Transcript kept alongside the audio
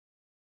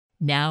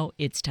Now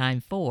it's time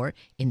for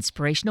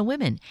Inspirational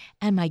Women.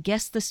 And my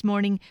guest this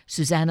morning,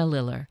 Susanna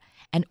Liller,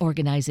 an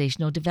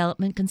organizational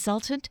development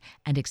consultant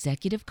and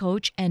executive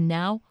coach, and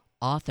now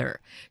author.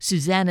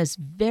 Susanna's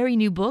very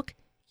new book,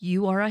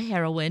 You Are a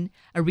Heroine,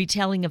 a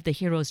retelling of the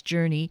hero's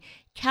journey,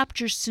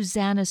 captures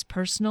Susanna's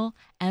personal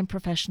and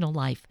professional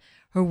life,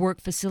 her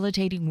work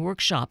facilitating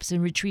workshops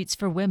and retreats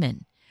for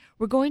women.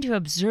 We're going to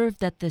observe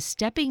that the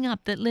stepping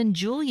up that Lynn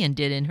Julian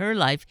did in her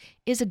life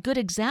is a good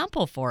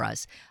example for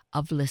us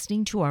of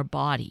listening to our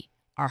body,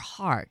 our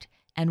heart,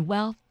 and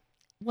well,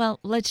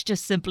 let's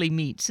just simply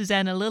meet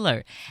Susanna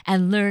Liller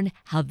and learn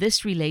how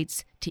this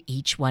relates to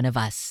each one of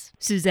us.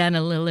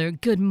 Susanna Liller,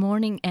 good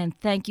morning, and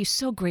thank you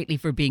so greatly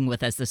for being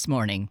with us this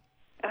morning.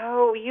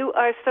 Oh, you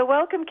are so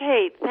welcome,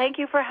 Kate. Thank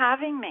you for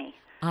having me.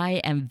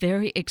 I am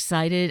very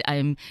excited.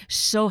 I'm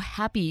so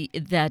happy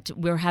that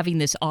we're having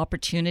this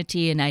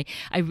opportunity, and I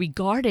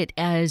regard it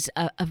as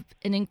an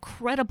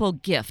incredible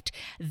gift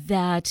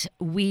that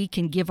we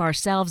can give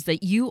ourselves,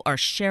 that you are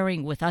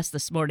sharing with us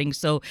this morning.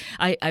 So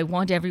I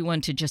want everyone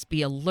to just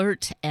be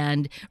alert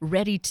and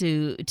ready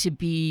to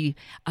be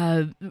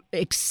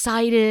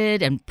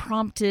excited and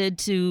prompted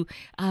to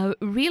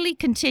really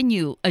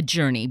continue a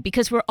journey,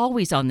 because we're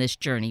always on this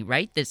journey,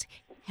 right? This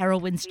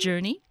heroine's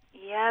journey.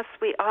 Yes,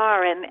 we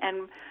are,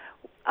 and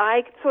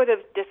I sort of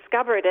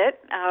discovered it,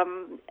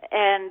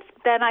 and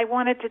then I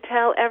wanted to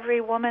tell every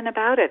woman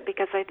about it,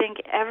 because I think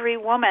every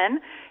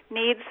woman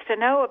needs to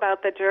know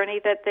about the journey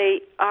that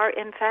they are,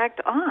 in fact,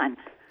 on.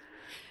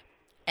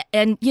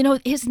 And,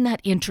 isn't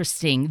that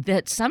interesting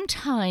that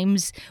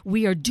sometimes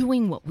we are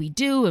doing what we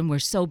do, and we're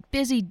so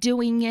busy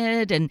doing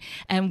it,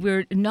 and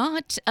we're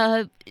not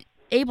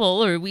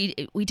able, or we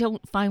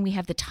don't find we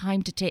have the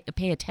time to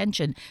pay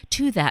attention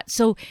to that.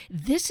 So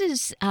this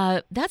is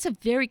that's a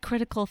very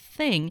critical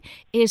thing,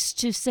 is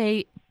to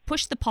say,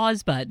 push the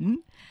pause button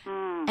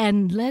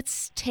and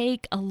let's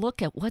take a look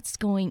at what's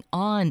going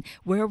on,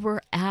 where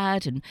we're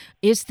at, and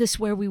is this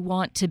where we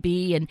want to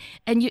be?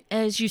 And you,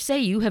 as you say,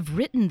 you have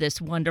written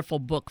this wonderful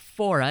book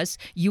for us.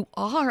 You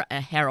are a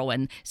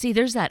heroine. See,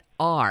 there's that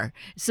R,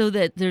 so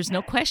that there's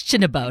no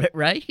question about it,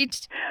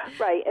 right?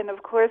 Right, and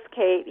of course,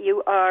 Kate,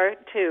 you are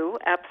too,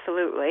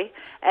 absolutely.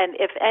 And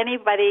if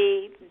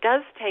anybody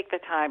does take the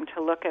time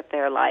to look at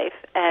their life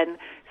and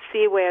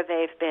see where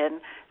they've been,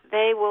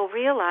 they will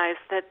realize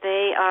that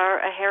they are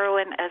a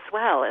heroine as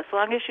well. As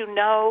long as you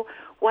know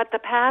what the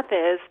path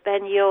is,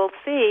 then you'll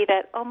see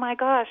that, oh my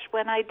gosh,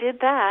 when I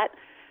did that,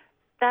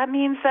 that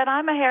means that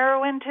I'm a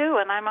heroine too,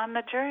 and I'm on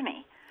the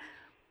journey.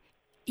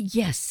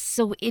 Yes,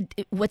 so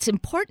what's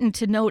important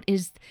to note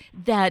is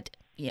that,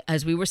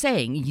 as we were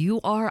saying,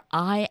 you are,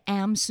 I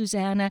am,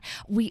 Susanna.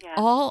 We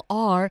all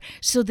are,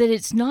 so that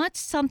it's not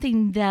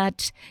something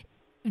that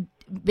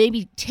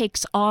maybe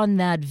takes on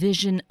that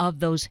vision of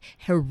those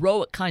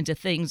heroic kinds of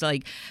things,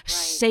 like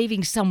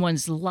saving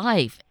someone's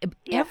life. Yes.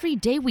 Every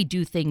day we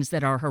do things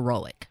that are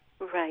heroic.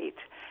 Right.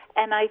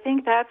 And I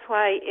think that's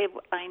why it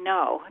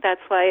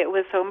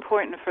was so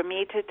important for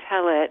me to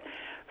tell it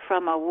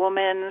from a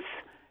woman's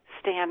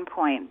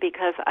standpoint,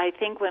 because I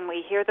think when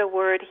we hear the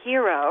word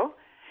hero,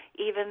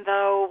 even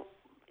though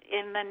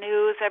in the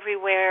news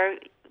everywhere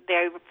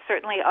there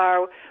certainly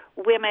are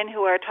women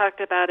who are talked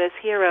about as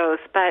heroes,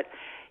 but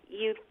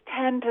you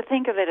tend to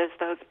think of it as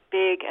those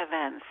big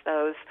events,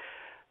 those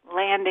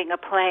landing a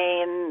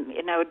plane,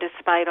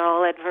 despite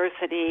all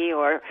adversity,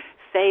 or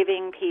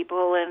saving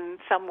people in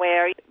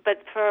somewhere.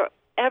 But for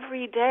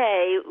every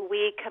day,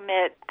 we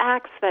commit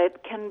acts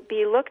that can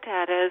be looked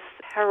at as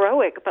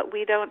heroic, but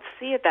we don't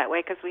see it that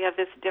way because we have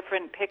this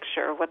different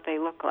picture of what they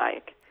look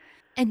like.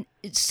 And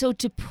so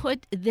to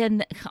put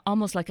then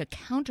almost like a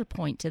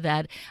counterpoint to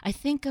that, I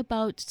think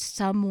about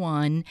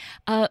someone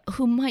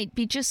who might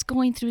be just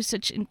going through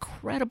such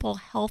incredible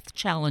health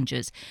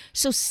challenges.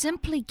 So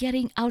simply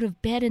getting out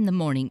of bed in the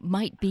morning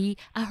might be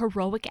a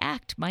heroic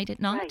act, might it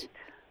not? Right.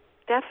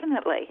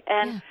 Definitely.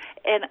 And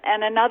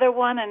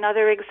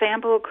another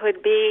example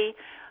could be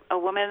a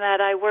woman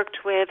that I worked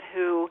with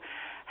who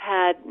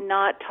had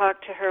not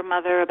talked to her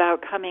mother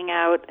about coming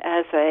out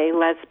as a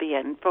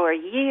lesbian for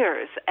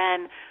years,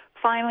 and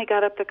finally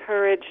got up the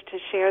courage to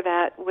share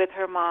that with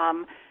her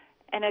mom,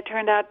 and it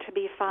turned out to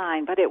be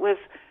fine. But it was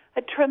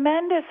a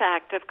tremendous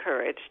act of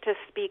courage to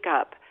speak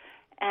up.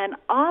 And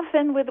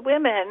often with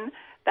women,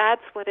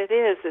 that's what it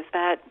is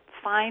that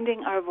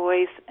finding our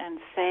voice and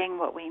saying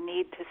what we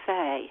need to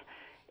say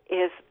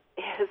is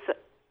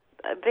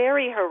a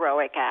very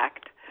heroic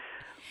act.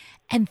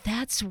 And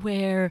that's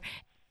where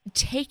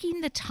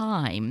taking the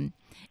time,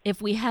 if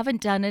we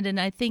haven't done it, and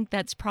I think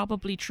that's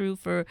probably true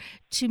for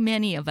too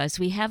many of us,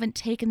 we haven't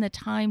taken the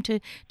time to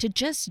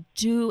just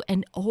do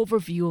an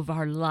overview of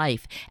our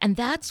life. And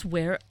that's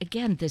where,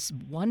 again, this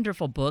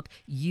wonderful book,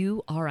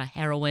 You Are a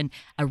Heroine,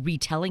 a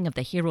retelling of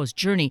the hero's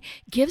journey,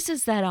 gives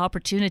us that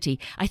opportunity.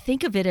 I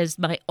think of it as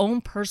my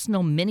own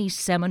personal mini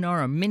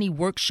seminar or mini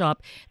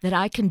workshop that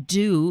I can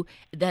do,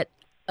 that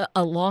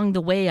along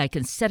the way I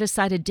can set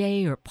aside a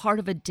day or part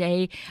of a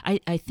day.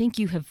 I think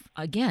you have,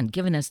 again,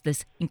 given us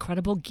this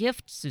incredible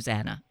gift,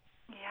 Susanna.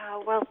 Yeah,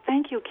 well,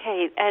 thank you, you,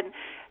 Kate. And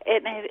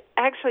it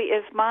actually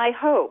is my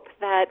hope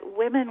that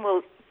women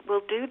will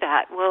do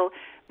that. Will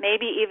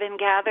maybe even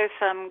gather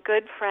some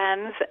good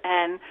friends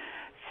and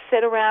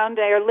sit around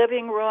their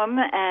living room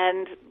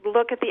and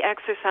look at the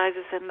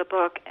exercises in the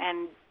book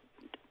and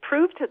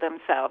prove to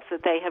themselves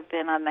that they have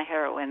been on the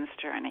heroine's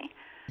journey.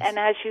 And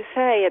as you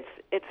say,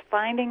 it's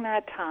finding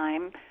that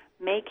time,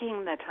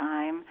 making the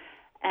time,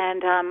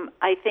 and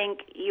I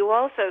think you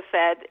also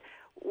said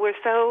we're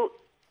so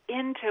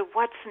into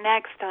what's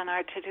next on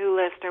our to-do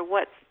list or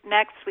what's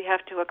next we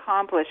have to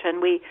accomplish,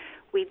 and we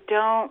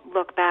don't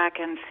look back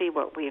and see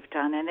what we've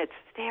done, and it's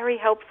very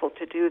helpful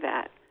to do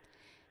that.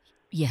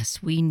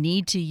 Yes, we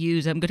need to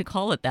use, I'm going to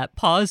call it that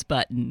pause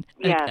button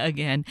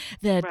again.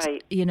 That,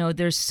 right.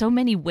 There's so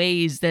many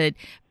ways that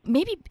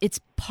maybe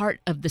it's part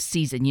of the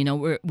season.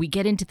 We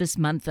get into this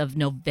month of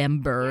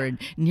November and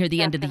near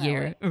the end of the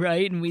year,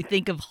 right? And we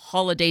think of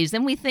holidays.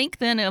 Then we think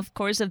of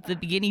course, of the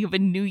beginning of a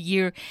new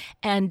year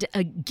and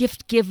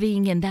gift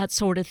giving and that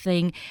sort of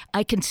thing.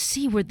 I can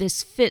see where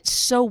this fits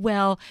so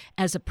well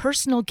as a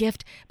personal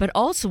gift, but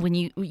also when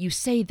you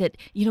say that,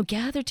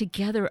 gather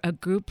together a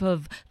group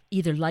of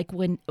either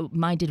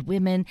like-minded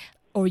women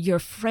or your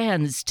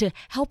friends to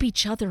help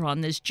each other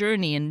on this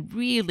journey and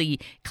really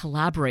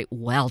collaborate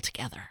well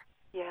together.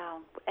 Yeah,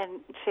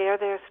 and share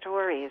their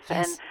stories.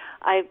 Yes. And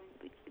I,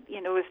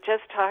 was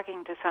just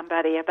talking to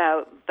somebody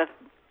about the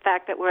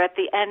fact that we're at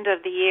the end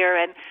of the year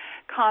and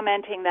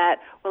commenting that,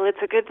 well, it's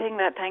a good thing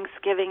that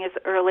Thanksgiving is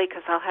early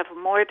because I'll have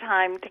more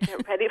time to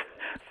get ready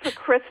for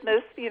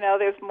Christmas.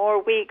 There's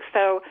more weeks.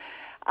 So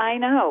I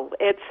know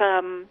it's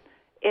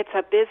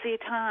a busy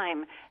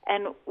time.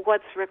 And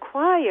what's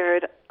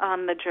required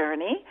on the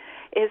journey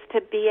is to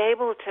be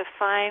able to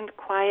find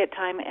quiet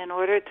time in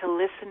order to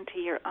listen to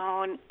your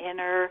own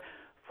inner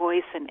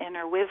voice and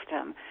inner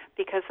wisdom,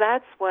 because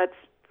that's what's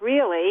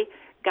really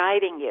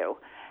guiding you.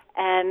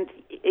 And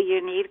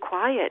you need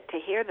quiet to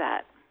hear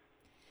that.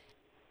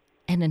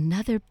 And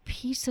another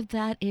piece of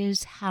that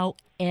is how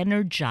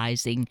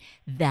energizing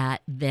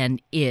that then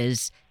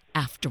is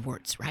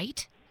afterwards,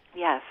 right?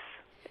 Yes,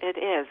 it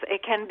is.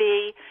 It can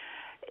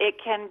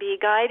be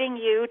guiding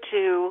you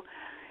to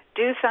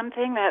do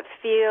something that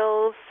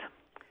feels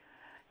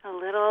a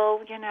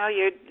little,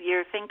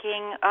 you're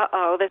thinking,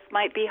 this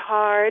might be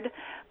hard,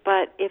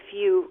 but if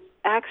you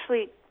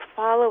actually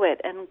follow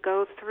it and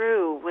go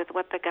through with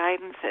what the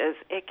guidance is,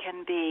 it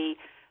can be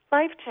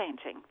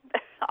life-changing.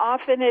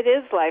 Often it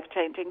is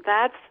life-changing.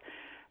 That's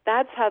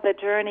how the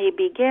journey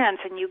begins,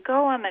 and you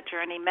go on the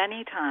journey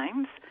many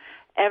times.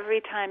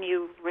 Every time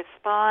you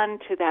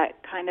respond to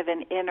that kind of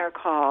an inner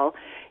call,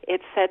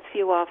 it sets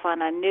you off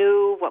on a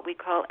new, what we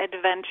call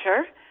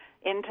adventure,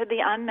 into the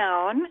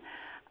unknown.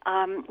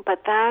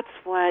 But that's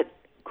what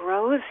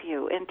grows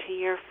you into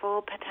your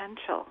full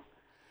potential.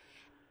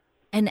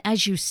 And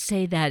as you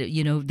say that,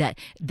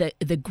 that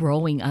the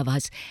growing of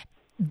us,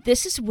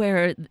 this is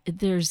where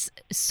there's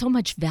so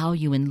much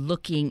value in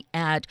looking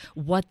at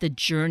what the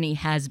journey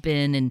has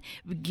been and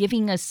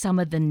giving us some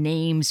of the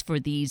names for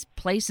these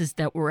places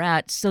that we're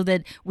at so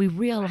that we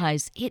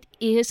realize it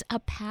is a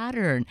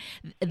pattern.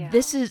 Yeah.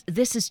 This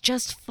is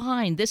just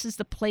fine. This is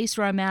the place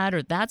where I'm at,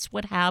 or that's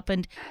what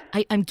happened.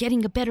 I'm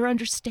getting a better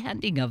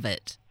understanding of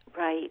it.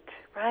 Right.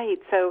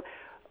 So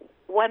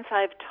once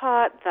I've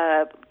taught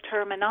the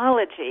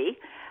terminology,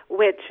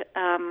 which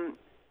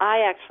I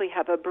actually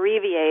have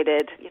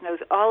abbreviated,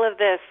 all of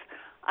this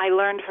I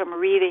learned from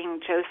reading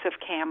Joseph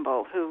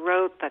Campbell, who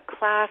wrote the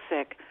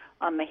classic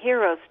on the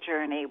hero's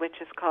journey, which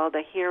is called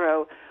A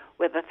Hero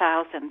with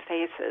 1,000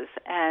 Faces.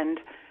 And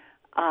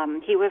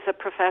he was a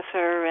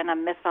professor and a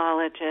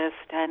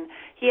mythologist, and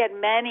he had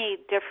many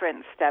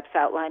different steps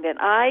outlined. And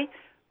I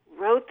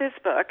wrote this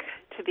book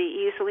to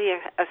be easily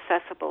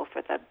accessible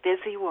for the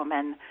busy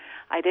woman.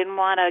 I didn't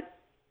want to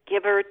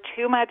give her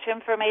too much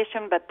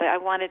information, but I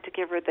wanted to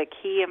give her the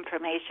key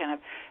information of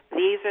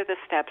these are the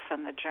steps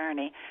on the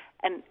journey.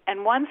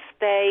 And once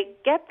they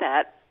get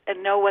that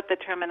and know what the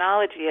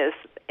terminology is,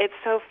 it's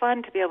so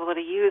fun to be able to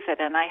use it.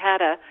 And I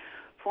had a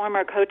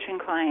former coaching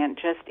client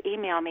just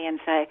email me and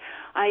say,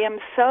 I am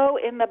so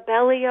in the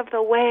belly of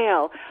the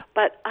whale,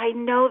 but I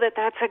know that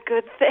that's a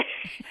good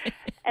thing.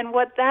 And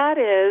what that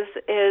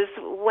is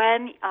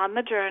when on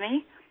the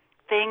journey,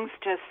 things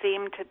just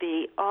seem to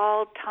be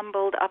all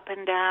tumbled up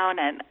and down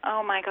and,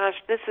 oh my gosh,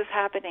 this is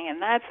happening and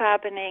that's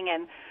happening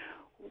and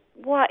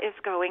what is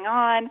going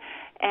on?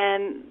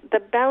 And the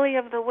belly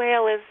of the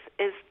whale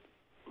is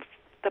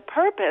the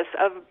purpose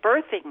of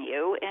birthing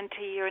you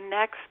into your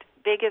next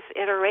biggest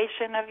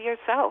iteration of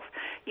yourself.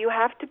 You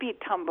have to be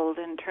tumbled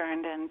and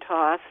turned and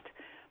tossed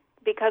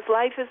because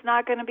life is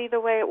not going to be the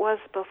way it was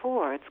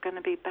before. It's going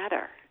to be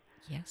better.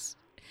 Yes.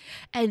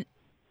 And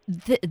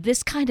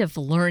this kind of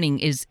learning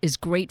is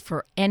great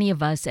for any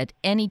of us at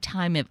any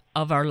time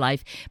of our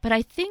life. But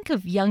I think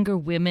of younger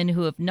women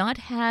who have not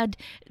had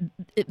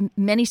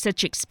many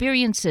such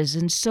experiences,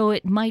 and so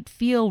it might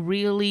feel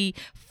really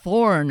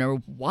foreign, or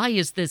why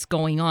is this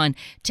going on?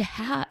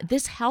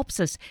 This helps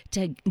us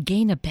to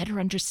gain a better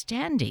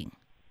understanding.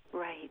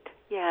 Right,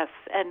 yes.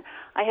 And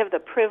I have the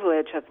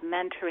privilege of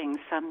mentoring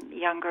some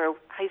younger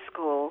high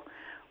school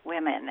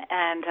women,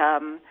 and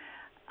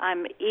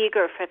I'm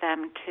eager for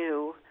them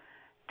to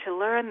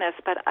learn this.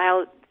 But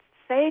I'll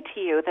say to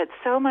you that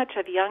so much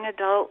of young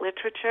adult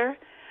literature,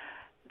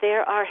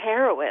 there are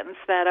heroines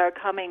that are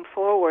coming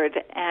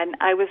forward. And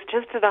I was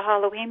just at a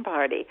Halloween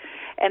party,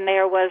 and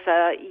there was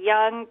a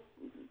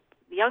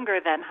younger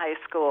than high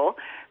school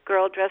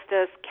girl dressed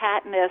as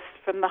Katniss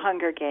from the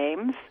Hunger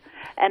Games,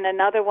 and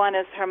another one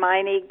is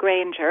Hermione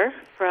Granger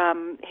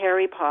from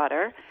Harry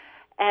Potter.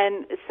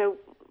 And so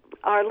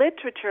our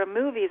literature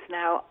movies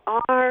now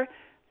are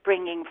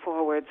bringing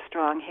forward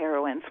strong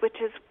heroines, which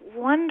is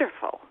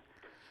wonderful.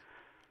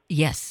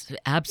 Yes,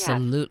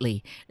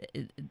 absolutely.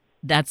 Yes.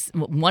 That's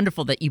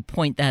wonderful that you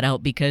point that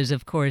out, because,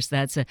 of course,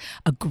 that's a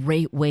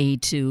great way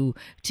to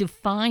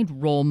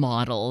find role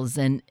models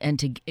and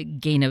to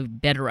gain a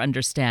better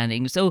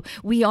understanding. So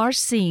we are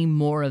seeing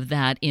more of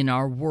that in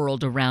our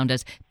world around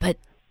us, but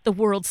the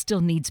world still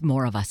needs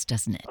more of us,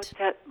 doesn't it?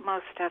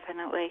 Most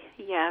definitely,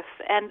 yes.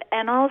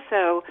 And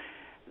also,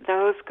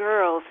 those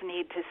girls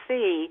need to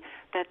see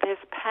that this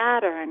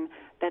pattern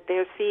that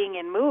they're seeing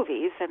in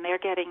movies, and they're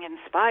getting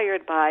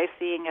inspired by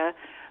seeing a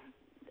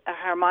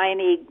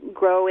Hermione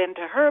grow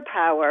into her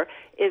power,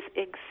 is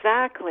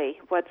exactly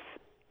what's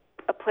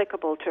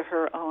applicable to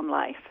her own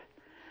life.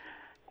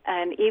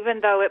 And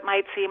even though it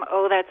might seem,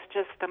 that's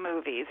just the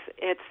movies,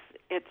 it's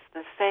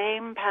the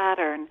same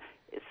pattern,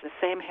 it's the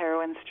same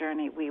heroine's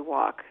journey we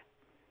walk.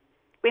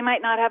 We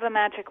might not have a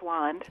magic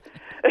wand,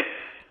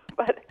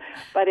 but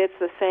it's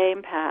the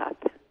same path.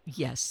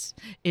 Yes,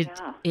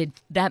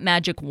 that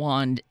magic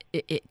wand,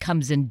 it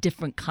comes in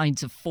different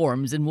kinds of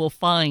forms, and we'll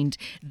find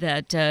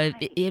that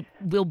it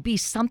will be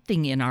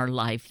something in our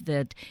life,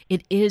 that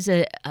it is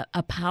a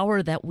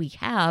power that we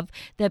have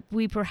that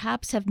we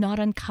perhaps have not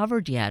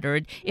uncovered yet,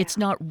 or it's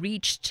not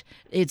reached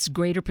its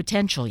greater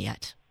potential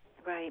yet.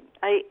 Right.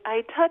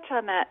 I touch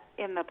on that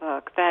in the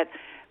book, that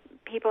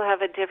people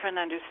have a different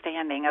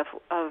understanding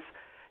of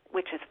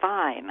which is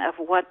fine, of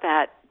what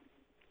that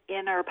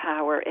inner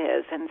power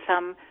is, and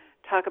some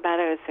talk about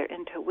it as their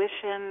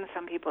intuition.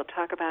 Some people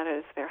talk about it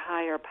as their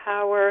higher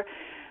power.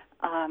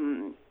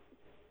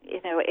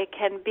 It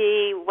can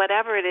be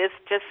whatever it is,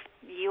 just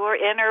your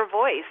inner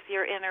voice,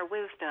 your inner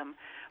wisdom.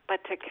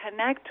 But to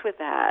connect with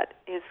that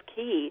is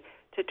key.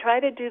 To try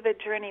to do the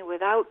journey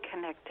without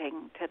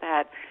connecting to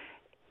that,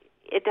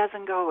 it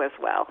doesn't go as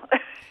well.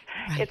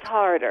 Right. It's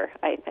harder,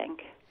 I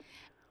think.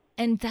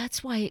 And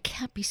that's why it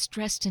can't be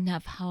stressed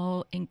enough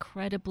how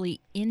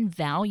incredibly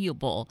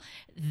invaluable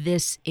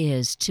this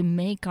is to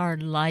make our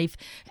life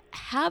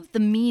have the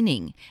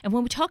meaning. And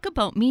when we talk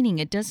about meaning,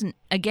 it doesn't,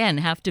 again,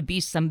 have to be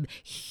some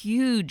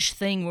huge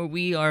thing where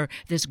we are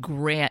this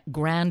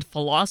grand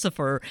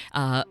philosopher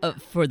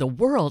for the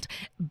world.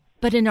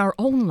 But in our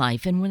own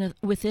life and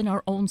within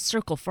our own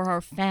circle, for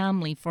our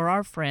family, for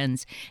our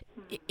friends,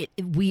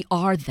 we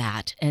are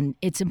that. And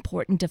it's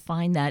important to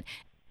find that.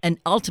 And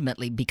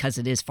ultimately, because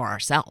it is for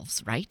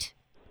ourselves, right?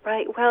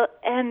 Right. Well,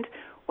 and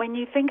when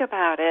you think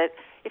about it,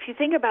 if you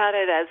think about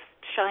it as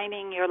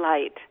shining your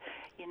light,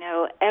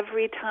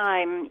 every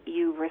time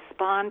you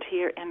respond to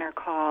your inner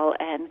call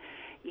and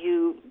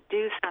you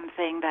do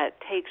something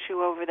that takes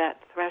you over that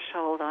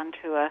threshold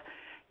onto a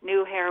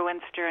new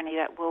heroine's journey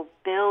that will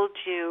build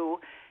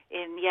you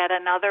in yet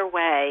another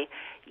way,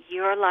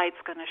 your light's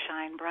going to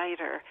shine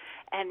brighter.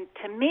 And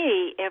to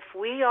me, if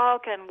we all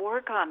can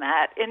work on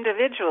that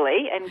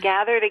individually and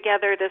gather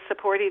together to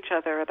support each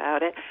other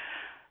about it,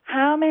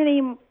 how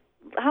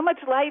much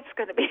light's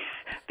going to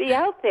be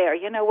out there?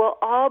 We'll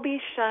all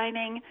be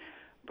shining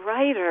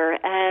brighter,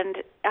 and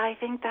I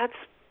think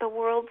the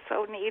world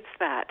so needs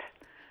that.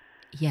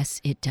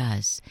 Yes, it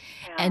does.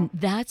 Yeah. And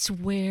that's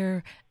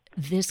where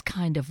this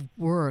kind of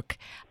work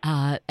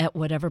at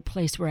whatever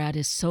place we're at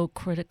is so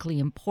critically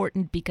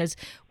important, because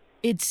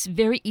it's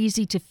very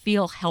easy to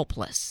feel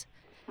helpless.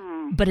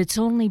 But it's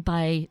only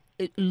by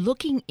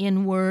looking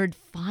inward,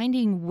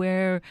 finding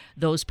where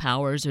those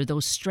powers or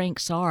those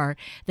strengths are,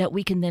 that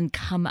we can then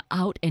come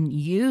out and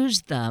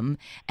use them.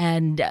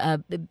 And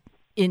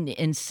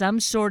in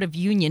some sort of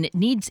union, it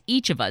needs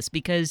each of us,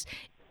 because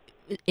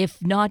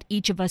if not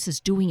each of us is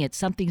doing it,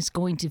 something's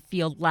going to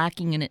feel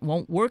lacking and it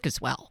won't work as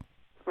well.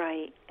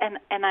 Right.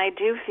 And I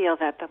do feel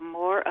that the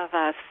more of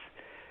us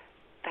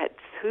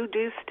who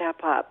do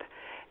step up,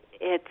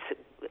 it's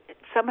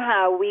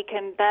somehow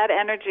that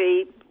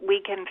energy,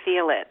 we can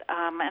feel it.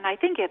 And I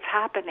think it's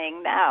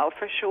happening now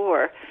for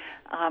sure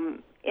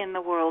in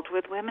the world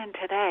with women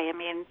today. I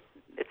mean,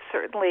 it's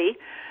certainly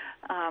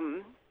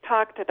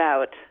talked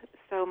about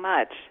so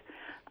much.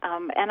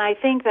 And I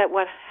think that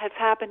what has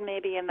happened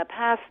maybe in the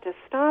past to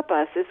stop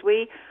us is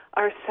we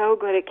are so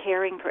good at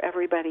caring for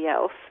everybody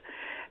else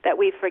that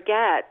we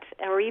forget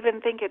or even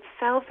think it's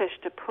selfish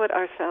to put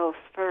ourselves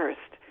first.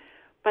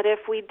 But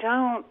if we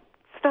don't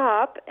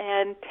stop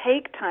and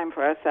take time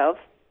for ourselves,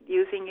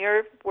 using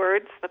your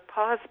words, the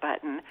pause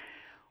button,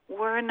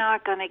 we're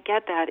not going to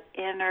get that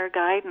inner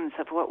guidance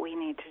of what we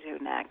need to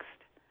do next.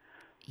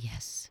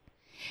 Yes.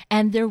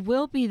 And there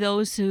will be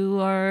those who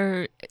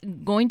are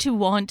going to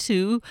want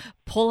to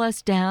pull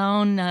us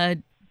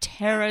down,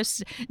 tear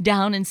us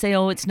down and say,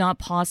 oh, it's not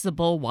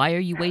possible. Why are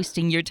you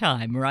wasting your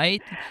time,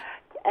 right?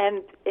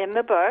 And in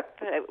the book,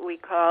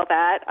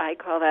 I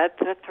call that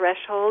the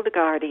threshold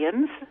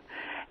guardians.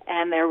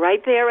 And they're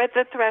right there at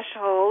the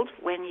threshold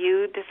when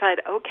you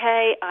decide,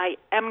 okay, I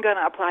am going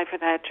to apply for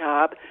that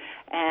job,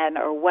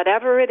 or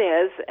whatever it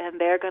is, and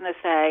they're going to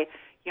say,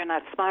 you're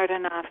not smart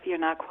enough, you're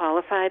not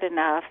qualified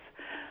enough,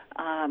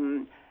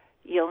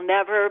 you'll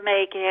never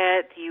make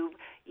it, you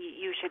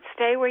should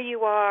stay where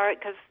you are,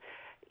 because,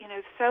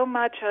 so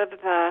much of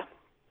the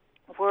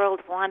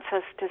world wants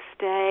us to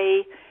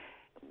stay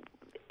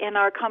in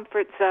our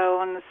comfort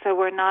zone so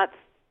we're not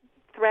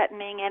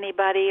threatening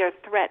anybody or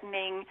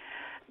threatening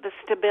the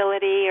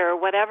stability or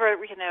whatever,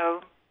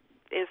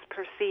 is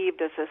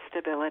perceived as a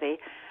stability.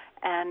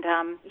 And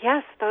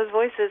yes, those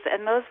voices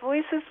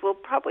will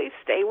probably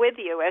stay with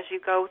you as you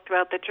go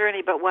throughout the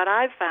journey. But what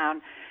I've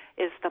found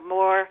is the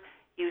more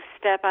you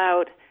step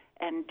out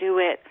and do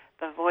it,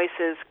 the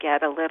voices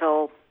get a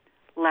little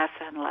less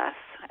and less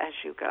as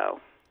you go.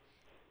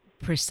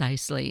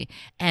 Precisely.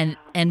 And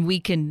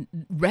we can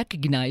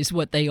recognize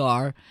what they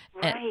are,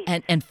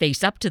 right. and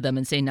face up to them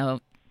and say, no,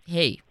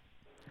 hey,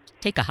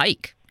 take a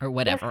hike or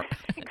whatever.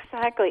 Yes,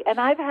 exactly. And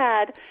I've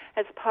had,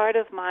 as part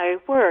of my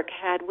work,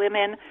 had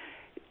women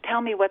tell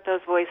me what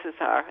those voices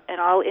are,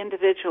 and all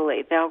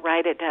individually they'll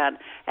write it down.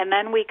 And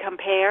then we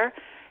compare.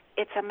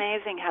 It's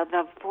amazing how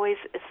the voice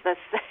is the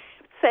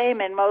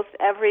same in most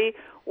every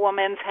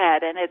woman's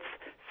head, and it's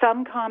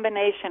some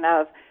combination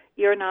of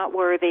you're not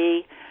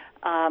worthy,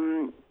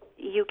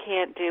 you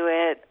can't do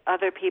it,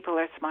 other people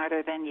are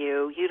smarter than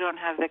you, you don't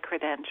have the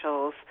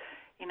credentials.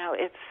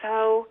 It's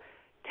so...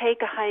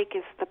 Take a hike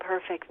is the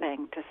perfect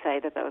thing to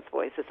say to those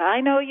voices. I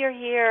know you're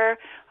here.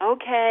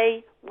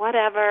 Okay,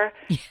 whatever.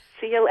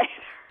 See you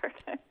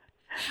later.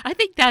 I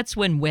think that's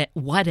when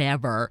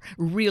whatever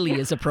really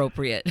is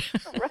appropriate.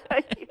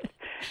 Right.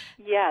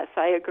 Yes,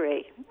 I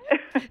agree.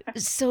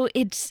 So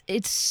it's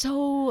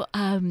so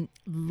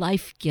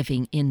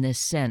life-giving in this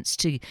sense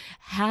to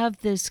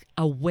have this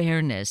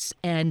awareness,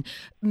 and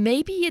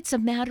maybe it's a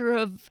matter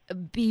of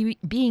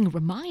being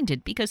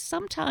reminded, because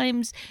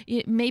sometimes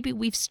maybe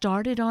we've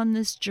started on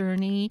this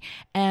journey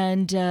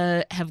and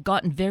have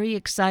gotten very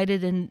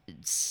excited, and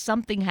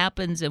something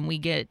happens and we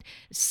get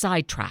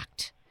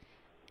sidetracked.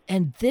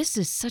 And this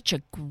is such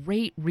a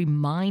great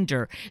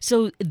reminder.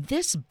 So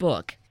this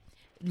book,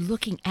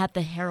 looking at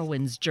the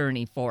heroine's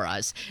journey for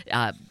us,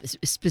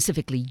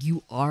 specifically,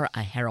 You Are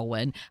a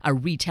Heroine, a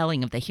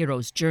retelling of the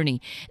hero's journey.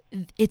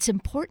 It's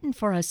important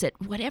for us at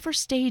whatever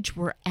stage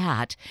we're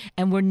at,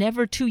 and we're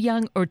never too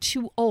young or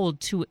too old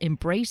to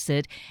embrace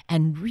it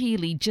and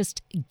really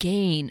just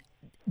gain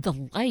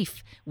the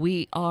life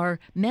we are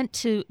meant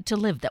to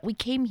live, that we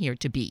came here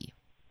to be.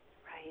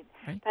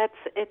 Right?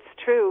 It's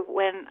true.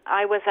 When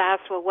I was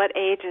asked, well, what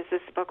age is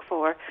this book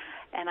for?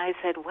 And I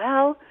said,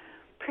 well,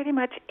 pretty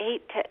much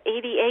 8 to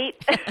 88,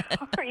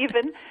 or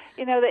even,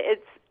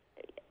 it's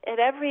at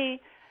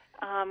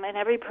in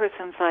every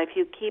person's life,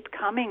 you keep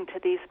coming to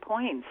these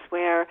points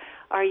where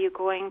are you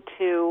going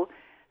to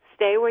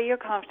stay where you're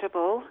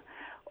comfortable,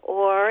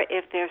 or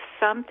if there's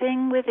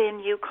something within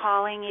you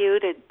calling you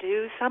to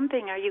do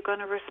something, are you going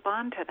to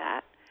respond to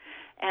that?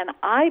 And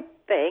I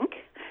think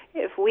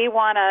if we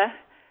want to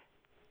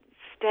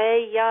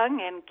stay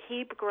young and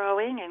keep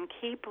growing and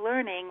keep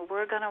learning,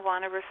 we're going to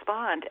want to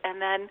respond.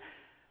 And then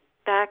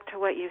back to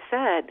what you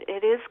said,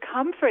 it is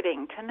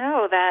comforting to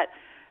know that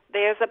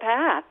there's a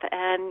path.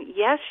 And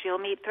yes, you'll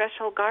meet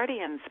threshold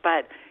guardians,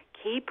 but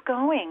keep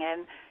going.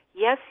 And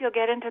yes, you'll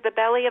get into the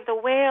belly of the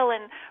whale,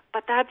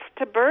 but that's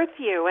to birth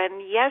you.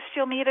 And yes,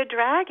 you'll meet a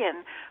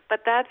dragon,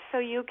 but that's so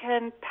you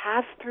can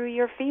pass through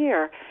your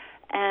fear.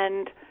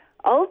 And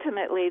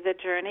ultimately, the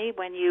journey,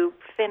 when you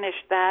finish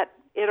that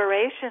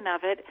iteration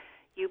of it,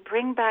 you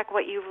bring back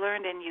what you've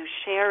learned and you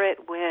share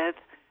it with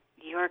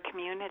your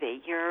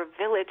community, your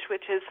village,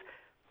 which is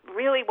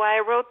really why I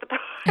wrote the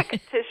book,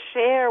 to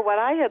share what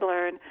I had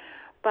learned.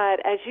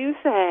 But as you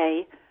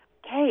say,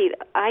 Kate,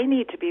 I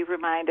need to be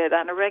reminded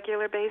on a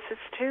regular basis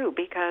too,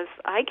 because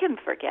I can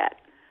forget.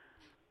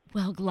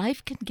 Well,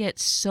 life can get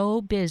so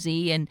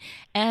busy,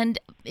 and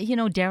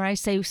dare I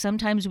say,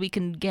 sometimes we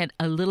can get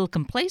a little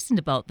complacent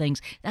about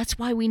things. That's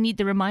why we need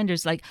the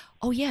reminders like,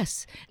 oh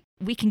yes,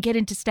 we can get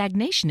into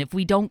stagnation if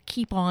we don't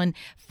keep on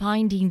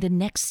finding the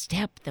next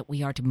step that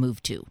we are to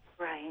move to.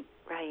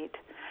 Right.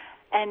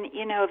 And,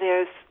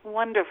 there's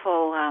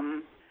wonderful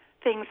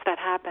things that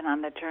happen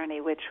on the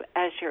journey, which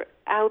as you're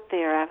out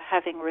there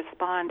having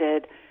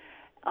responded,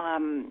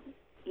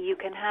 you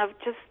can have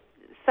just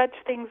such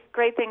things,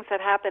 great things that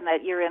happen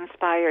that you're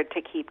inspired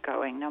to keep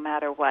going no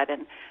matter what.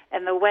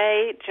 And the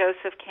way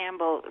Joseph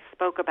Campbell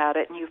spoke about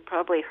it, and you've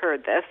probably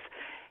heard this,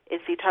 is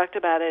he talked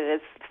about it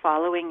as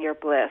following your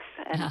bliss.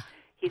 And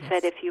he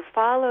said, if you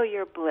follow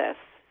your bliss,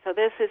 so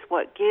this is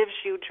what gives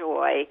you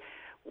joy,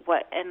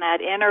 and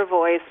that inner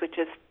voice which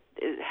is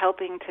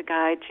helping to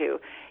guide you,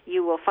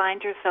 you will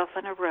find yourself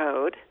on a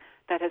road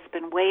that has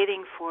been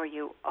waiting for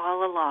you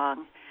all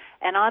along.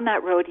 And on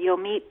that road, you'll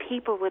meet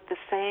people with the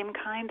same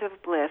kind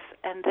of bliss,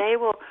 and they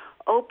will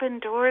open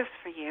doors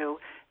for you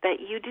that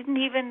you didn't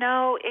even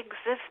know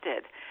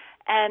existed.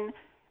 And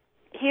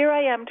here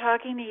I am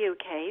talking to you,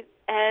 Kate,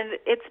 and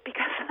it's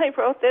because I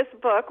wrote this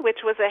book, which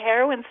was a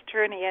heroine's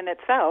journey in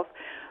itself,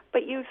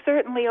 but you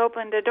certainly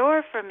opened a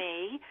door for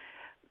me,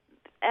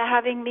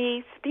 having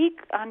me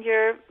speak on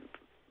your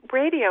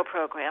radio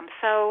program.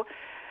 So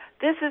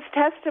this is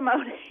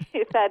testimony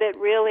that it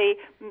really,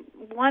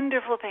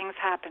 wonderful things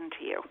happen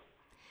to you.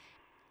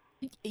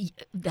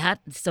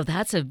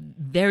 That's a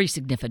very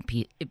significant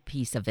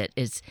piece of it,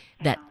 is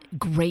that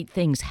great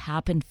things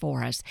happen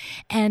for us.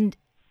 And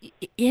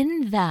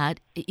in that,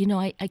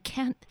 I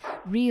can't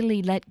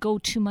really let go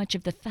too much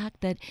of the fact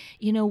that,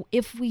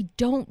 if we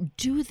don't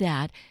do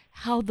that,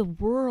 how the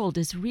world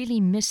is really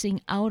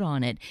missing out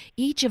on it.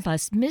 Each of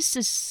us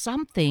misses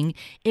something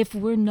if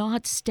we're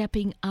not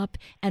stepping up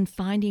and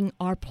finding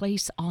our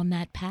place on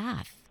that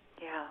path.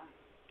 Yeah,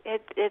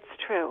 it's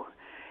true.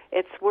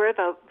 It's where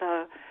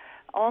the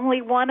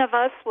only one of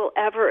us will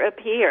ever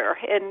appear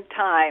in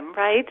time,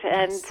 right? Yes.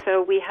 And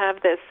so we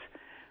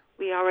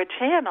are a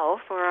channel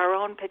for our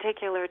own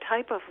particular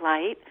type of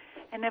light,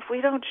 and if we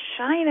don't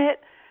shine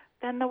it,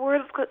 then the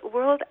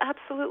world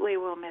absolutely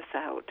will miss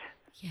out.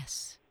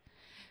 Yes.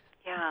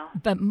 Yeah.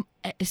 But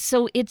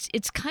so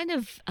it's kind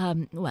of a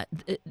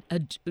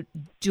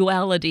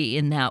duality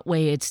in that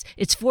way.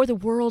 It's for the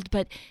world,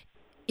 but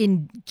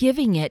in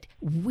giving it,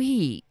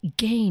 we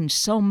gain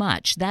so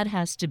much. That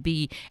has to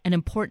be an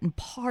important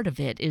part of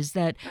it, is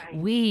that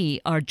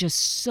we are just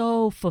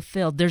so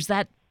fulfilled. There's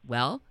that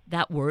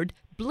word,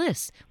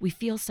 bliss. We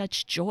feel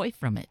such joy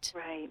from it.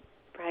 Right.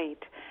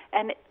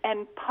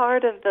 And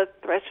part of the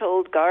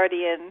Threshold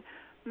Guardian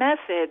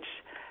message,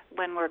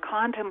 when we're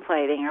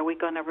contemplating, are we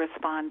going to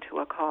respond to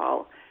a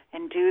call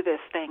and do this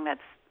thing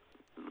that's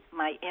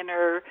my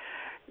inner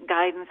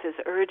guidance is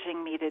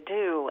urging me to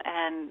do?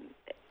 And,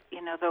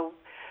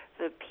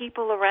 the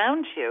people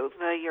around you,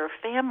 your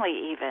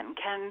family even,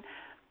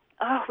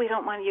 we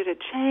don't want you to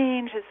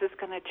change. Is this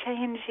going to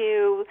change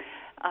you?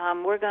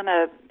 We're going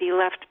to be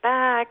left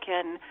back,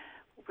 and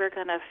we're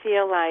going to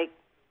feel like,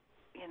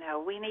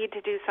 we need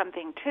to do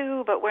something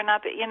too, but we're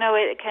not,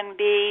 it can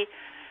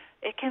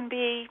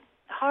be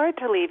hard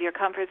to leave your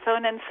comfort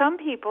zone. And some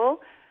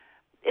people,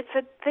 it's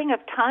a thing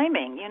of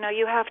timing.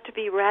 You have to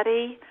be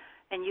ready,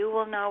 and you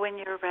will know when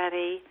you're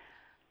ready.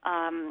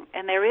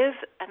 And there is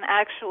an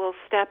actual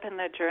step in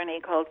the journey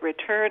called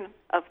return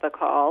of the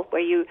call,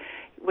 where you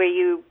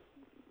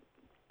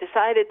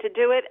decided to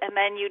do it, and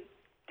then you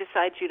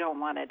decide you don't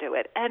want to do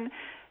it, and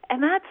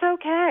that's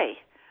okay.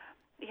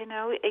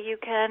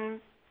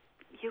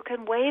 You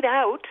can wait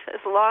out as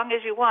long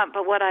as you want.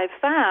 But what I've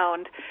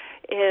found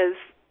is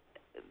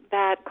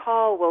that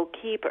call will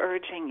keep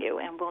urging you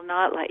and will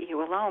not let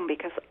you alone,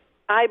 because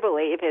I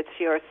believe it's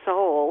your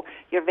soul,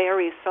 your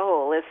very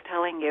soul, is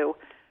telling you,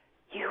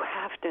 you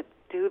have to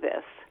do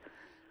this.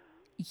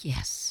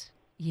 Yes.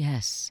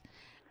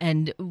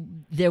 And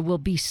there will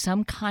be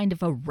some kind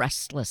of a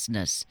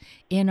restlessness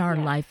in our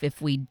life if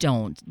we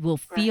don't. We'll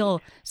feel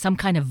some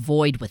kind of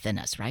void within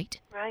us, right?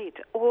 Right.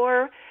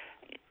 Or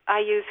I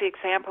use the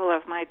example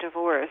of my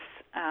divorce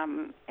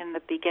in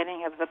the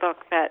beginning of the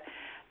book, that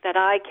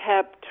I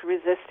kept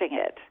resisting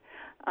it.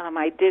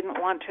 I didn't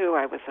want to.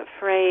 I was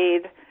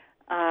afraid.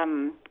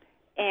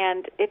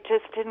 And it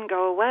just didn't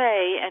go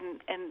away.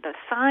 And the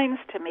signs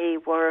to me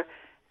were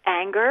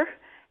anger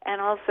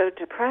and also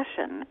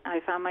depression. I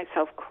found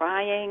myself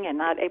crying and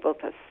not able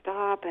to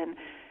stop. And,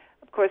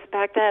 of course,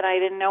 back then I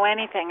didn't know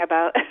anything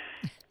about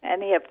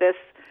any of this,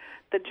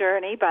 the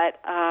journey. But,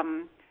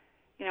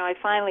 I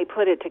finally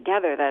put it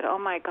together that, oh,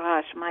 my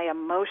gosh, my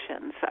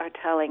emotions are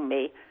telling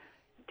me,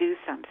 do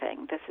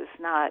something. This is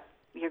not,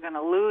 you're going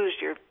to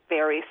lose your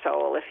very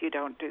soul if you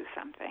don't do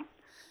something.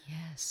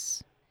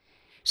 Yes.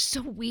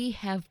 So you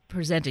have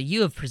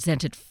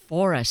presented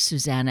for us,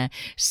 Susanna,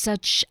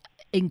 such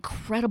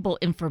incredible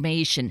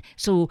information.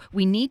 So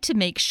we need to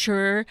make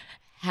sure,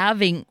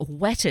 having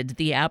whetted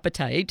the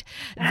appetite,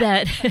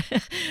 that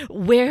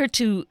where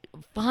to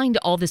find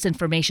all this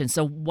information.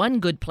 So one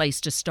good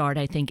place to start,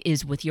 I think,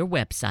 is with your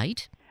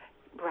website.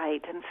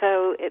 Right. And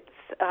so it's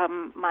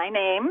my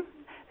name,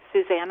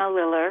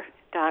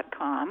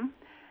 SusannaLiller.com.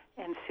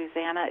 And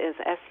Susanna is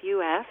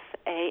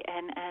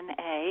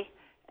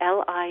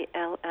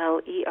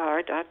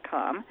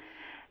SusannaLiller.com.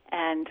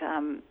 And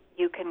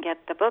you can get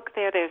the book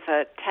there. There's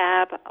a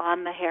tab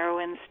on the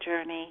heroine's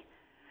journey.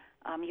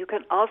 You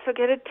can also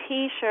get a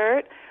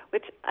T-shirt,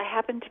 which I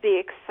happen to be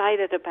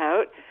excited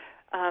about.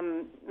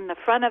 In the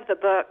front of the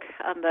book,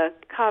 on the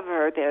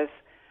cover, there's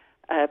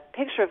a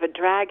picture of a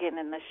dragon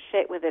in the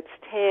shape, with its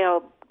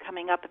tail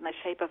coming up in the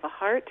shape of a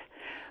heart,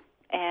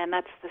 and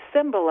that's the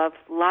symbol of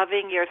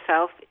loving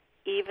yourself,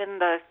 even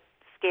the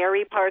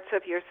scary parts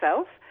of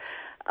yourself.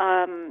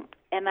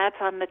 And that's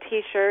on the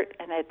T-shirt,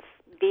 and it's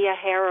Be a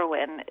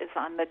Heroine is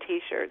on the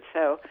T-shirt.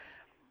 So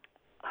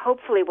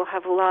hopefully we'll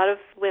have a lot of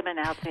women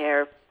out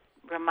there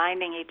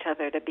reminding each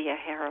other to be a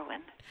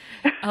heroine.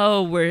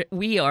 Oh,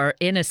 we are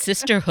in a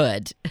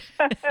sisterhood.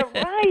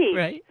 Right.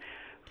 Right.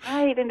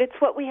 Right, and it's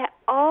what we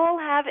all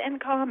have in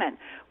common.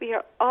 We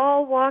are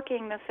all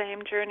walking the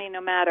same journey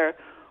no matter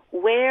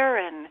where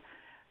and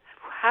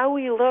how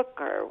we look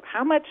or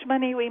how much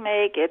money we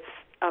make. It's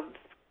of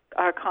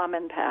our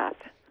common path.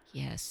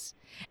 Yes.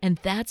 And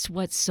that's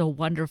what's so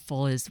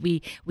wonderful is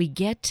we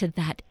get to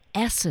that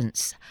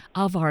essence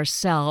of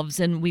ourselves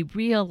and we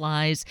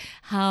realize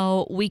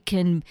how we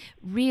can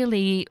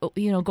really,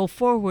 go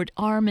forward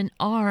arm in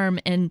arm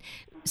and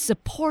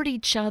support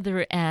each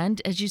other and,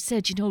 as you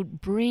said,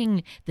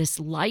 bring this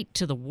light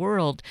to the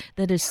world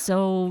that is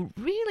so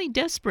really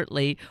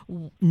desperately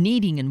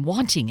needing and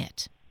wanting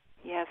it.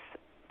 Yes,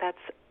 that's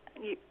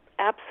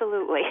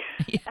absolutely,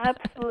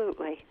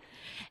 absolutely.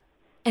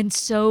 And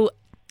so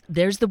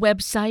there's the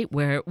website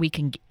where we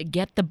can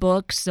get the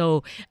book.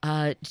 So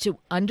to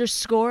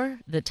underscore,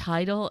 the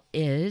title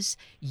is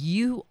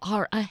You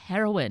Are a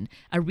Heroine,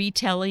 a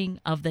retelling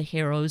of the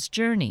hero's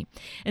journey.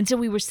 And so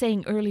we were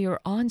saying earlier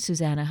on,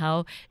 Susanna,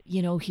 how,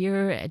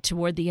 here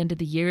toward the end of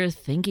the year,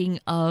 thinking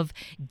of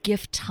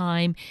gift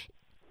time,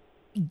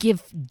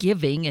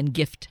 giving and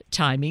gift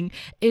timing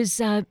is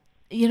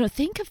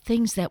think of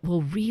things that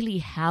will really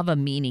have a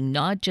meaning,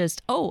 not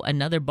just,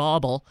 another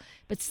bauble,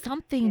 but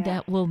something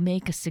that will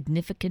make a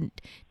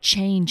significant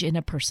change in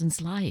a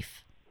person's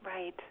life.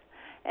 Right.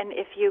 And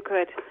if you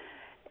could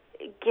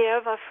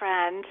give a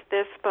friend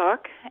this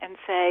book and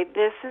say,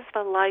 this is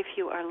the life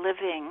you are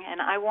living,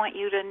 and I want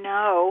you to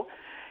know,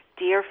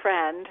 dear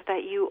friend,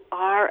 that you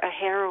are a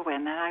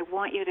heroine, and I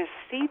want you to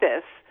see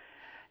this,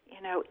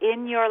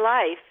 in your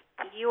life.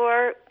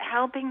 You're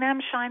helping them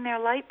shine their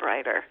light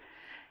brighter.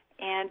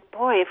 And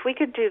boy, if we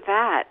could do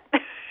that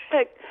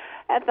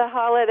at the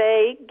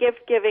holiday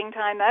gift-giving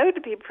time, that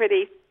would be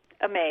pretty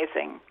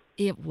amazing.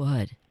 It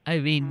would. I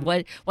mean,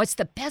 what's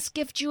the best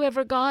gift you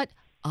ever got?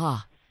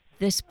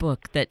 This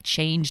book that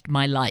changed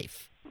my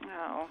life.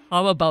 Oh.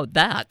 How about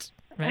that?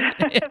 Right?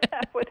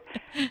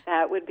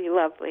 that would be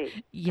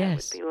lovely.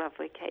 Yes. That would be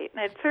lovely, Kate.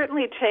 And it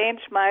certainly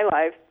changed my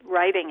life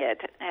writing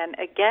it. And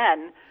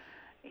again,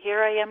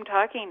 here I am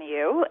talking to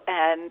you,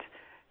 and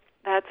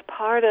that's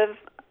part of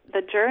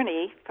the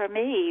journey for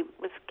me,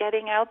 was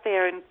getting out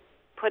there and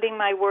putting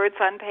my words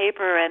on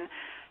paper and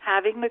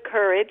having the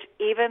courage,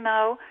 even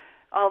though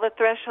all the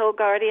threshold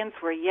guardians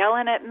were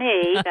yelling at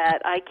me that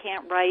I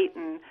can't write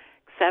and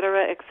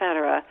et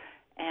cetera.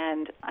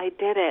 And I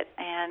did it,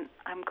 and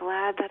I'm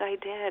glad that I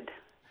did.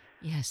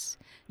 Yes.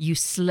 You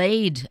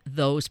slayed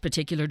those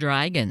particular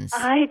dragons.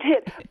 I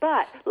did.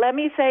 But let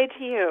me say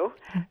to you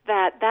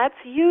that that's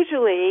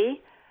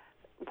usually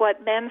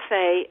what men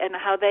say and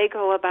how they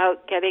go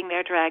about getting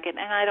their dragon.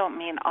 And I don't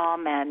mean all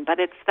men, but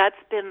that's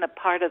been the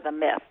part of the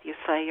myth. You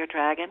slay your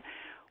dragon.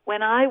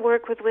 When I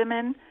work with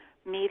women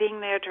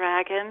meeting their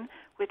dragon,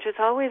 which is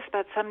always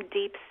about some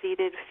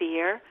deep-seated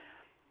fear,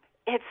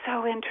 it's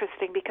so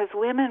interesting because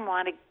women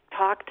want to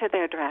talk to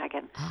their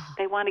dragon.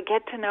 They want to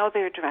get to know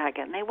their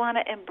dragon. They want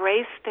to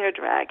embrace their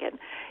dragon.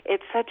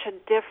 It's such a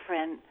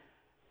different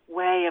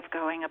way of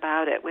going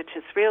about it, which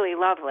is really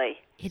lovely.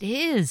 It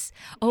is.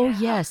 Oh,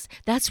 yes.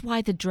 That's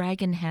why the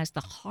dragon has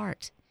the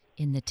heart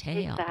in the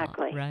tail.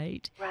 Exactly.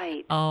 Right?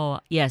 Right. Oh,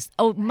 yes.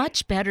 Oh,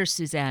 much better,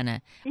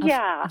 Susanna.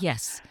 Yeah.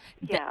 Yes.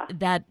 Yeah.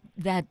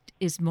 That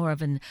is more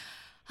of an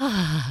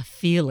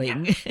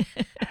feeling.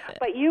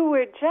 But you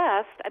were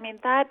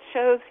that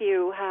shows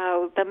you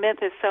how the myth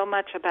is so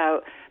much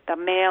about the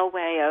male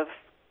way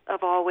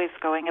of always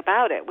going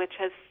about it, which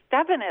has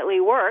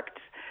definitely worked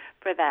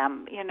for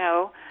them,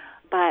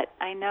 But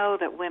I know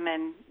that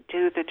women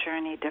do the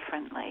journey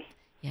differently.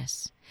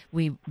 Yes.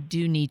 We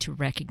do need to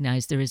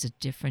recognize there is a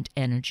different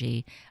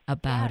energy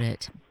about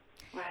it.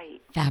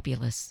 Right.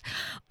 Fabulous.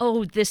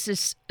 Oh, this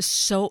is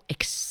so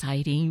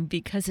exciting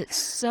because it's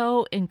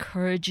so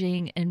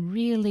encouraging and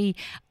really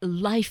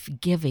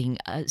life-giving.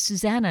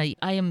 Susanna,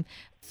 I am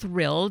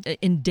thrilled,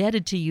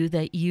 indebted to you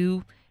that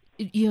you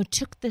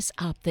took this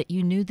up, that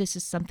you knew this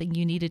is something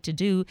you needed to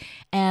do,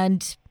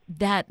 and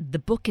that the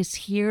book is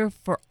here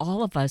for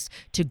all of us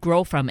to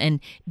grow from. And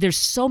there's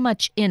so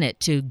much in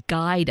it to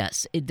guide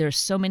us. There's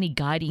so many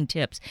guiding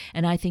tips.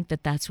 And I think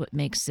that that's what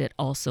makes it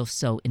also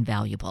so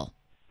invaluable.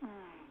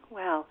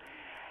 Well,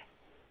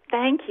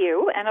 thank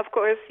you. And of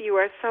course, you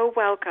are so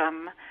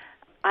welcome.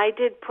 I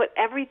did put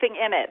everything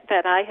in it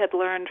that I had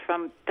learned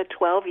from the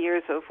 12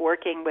 years of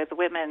working with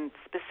women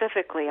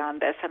specifically on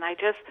this. And I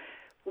just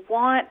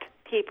want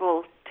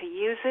people to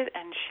use it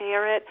and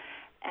share it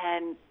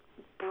and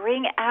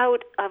bring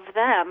out of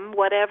them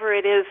whatever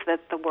it is that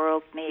the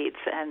world needs,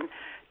 and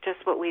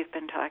just what we've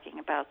been talking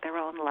about, their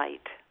own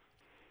light.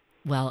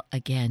 Well,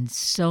 again,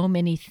 so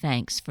many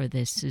thanks for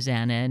this,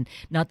 Susanna, and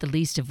not the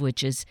least of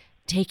which is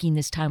taking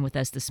this time with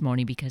us this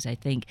morning, because I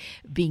think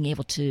being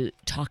able to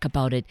talk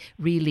about it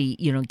really,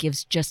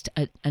 gives just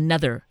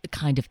another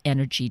kind of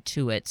energy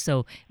to it.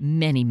 So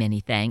many,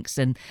 many thanks,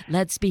 and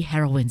let's be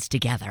heroines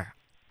together.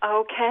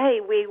 Okay,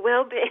 we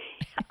will be.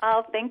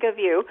 I'll think of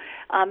you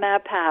on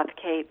that path,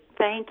 Kate.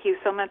 Thank you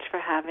so much for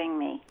having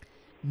me.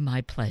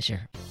 My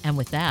pleasure. And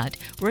with that,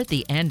 we're at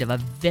the end of a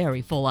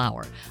very full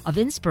hour of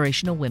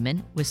Inspirational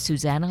Women with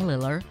Susanna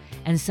Liller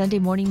and Sunday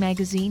Morning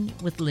Magazine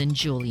with Lynn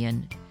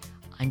Julian.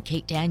 I'm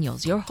Kate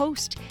Daniels, your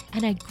host,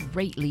 and I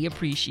greatly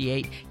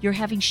appreciate your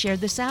having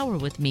shared this hour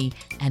with me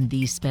and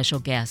these special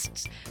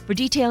guests. For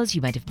details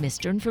you might have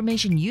missed or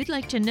information you'd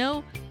like to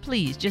know,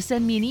 please just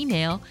send me an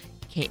email,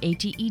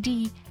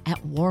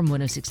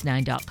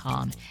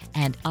 kated@warm1069.com,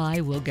 and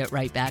I will get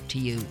right back to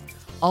you.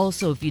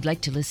 Also, if you'd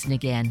like to listen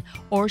again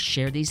or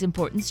share these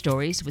important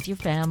stories with your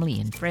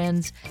family and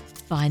friends,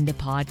 find the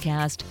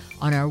podcast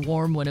on our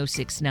Warm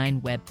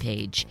 1069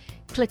 webpage.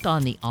 Click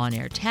on the On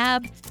Air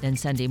tab, then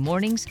Sunday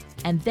Mornings,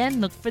 and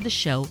then look for the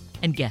show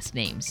and guest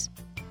names.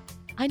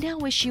 I now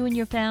wish you and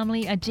your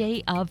family a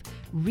day of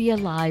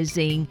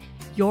realizing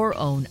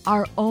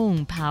our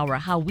own power,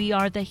 how we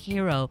are the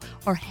hero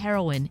or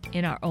heroine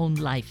in our own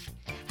life.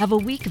 Have a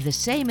week of the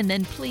same, and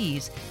then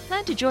please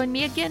plan to join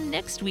me again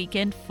next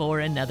weekend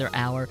for another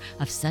hour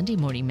of Sunday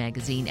Morning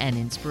Magazine and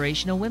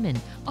Inspirational Women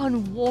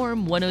on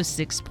Warm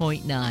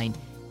 106.9.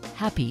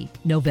 Happy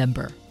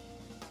November.